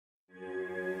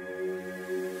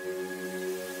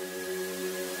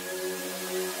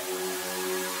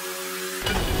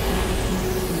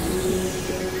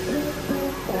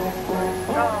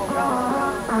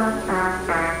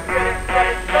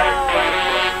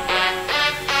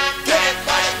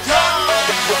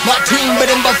My team been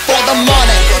in before the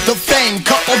money, the fame,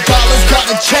 couple dollars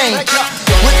gotta change.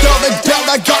 With all the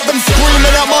doubt I got them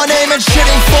screaming out my name, and shit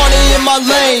ain't funny in my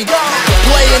lane.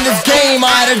 Playing this game,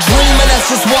 I had a dream and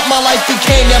that's just what my life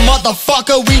became. Yeah,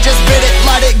 motherfucker, we just bit it,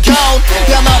 let it go.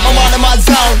 Yeah, I'm out my mind in my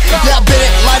zone. Yeah, I bit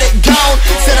it, let it go.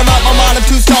 Said I'm out my mind, I'm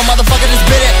too stoned. Motherfucker, just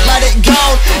bit it, let it go.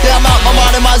 Yeah, I'm out my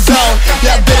mind in my zone.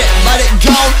 Yeah, I bit it, let it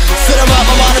go. Said I'm out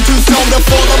my mind, I'm too stoned.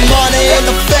 For the money and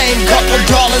the fame, couple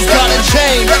dollars gotta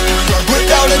change.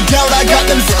 Without a doubt, I got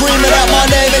them screaming out my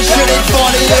name, and shit ain't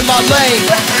funny in my lane.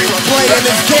 Playing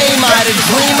this game, I had a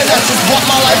dream and that's just what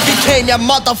my life became. Yeah,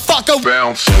 motherfucker.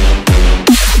 Bounce.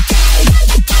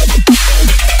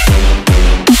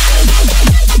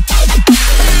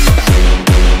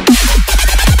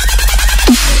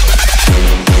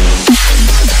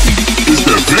 It's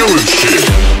that villain shit.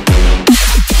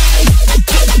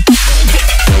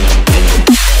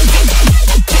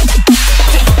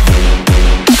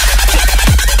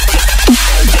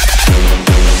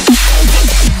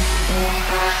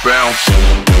 Bounce.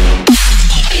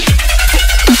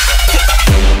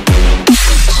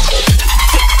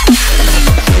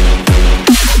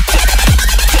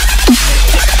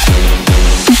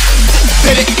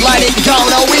 Let it go,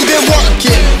 no, we been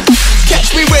working.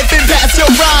 Catch me whipping past your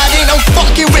ride, ain't no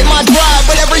fucking with my drive.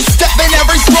 With every step and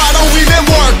every stride, oh, we been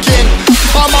working.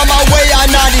 I'm on my way on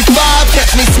 95,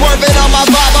 catch me swerving on my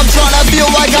vibe. I'm trying to feel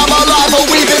like I'm alive, but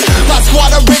we been my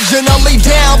squad originally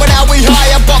down, but now we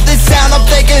high above this sound. I'm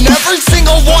thinking every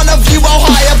single one of you all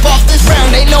high above this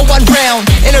round. Ain't no one round,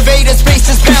 innovative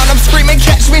spaces pound. I'm screaming,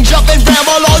 catch me jumping round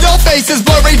while all your faces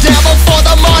blurry down. Before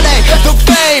the money, the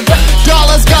fame,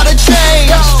 dollars gotta change.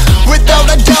 Without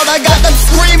a doubt, I got them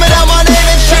screaming out my name,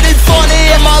 and shit ain't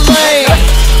funny in my lane.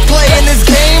 Playing this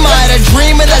game, I had a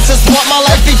dream and that's just what my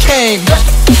life became.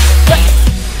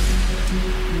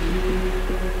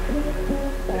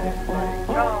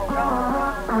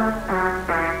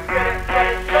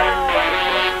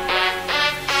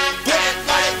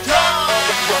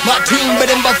 My team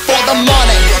been in before the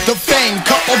money, the fame,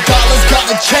 couple dollars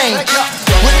gotta change.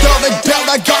 With all the doubt,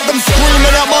 I got them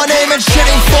screaming out my name, and shit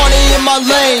ain't funny in my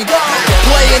lane.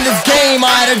 Playing this game,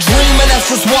 I had a dream and that's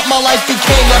just what my life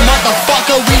became. Yeah,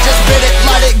 motherfucker, we just bit it,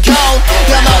 let it go.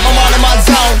 Yeah, I'm out my mind in my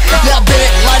zone. Yeah, I bit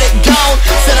it, let it go.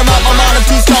 Said I'm out my mind, I'm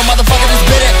too stoned. Motherfucker, just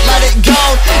bit it, let it go.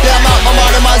 Yeah, I'm out my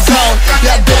mind in my zone.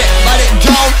 Yeah, I bit it, let it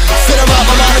go. Said I'm out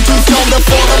my mind, I'm too stoned.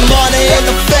 For the money and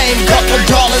the fame, couple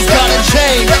dollars gotta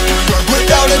change.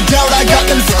 Without a doubt, I got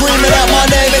them screaming out my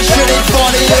name, and shit ain't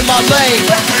funny in my lane.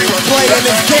 Playing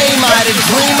this game, I had a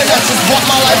dream and that's just what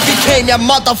my life became. Yeah,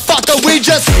 motherfucker, we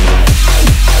just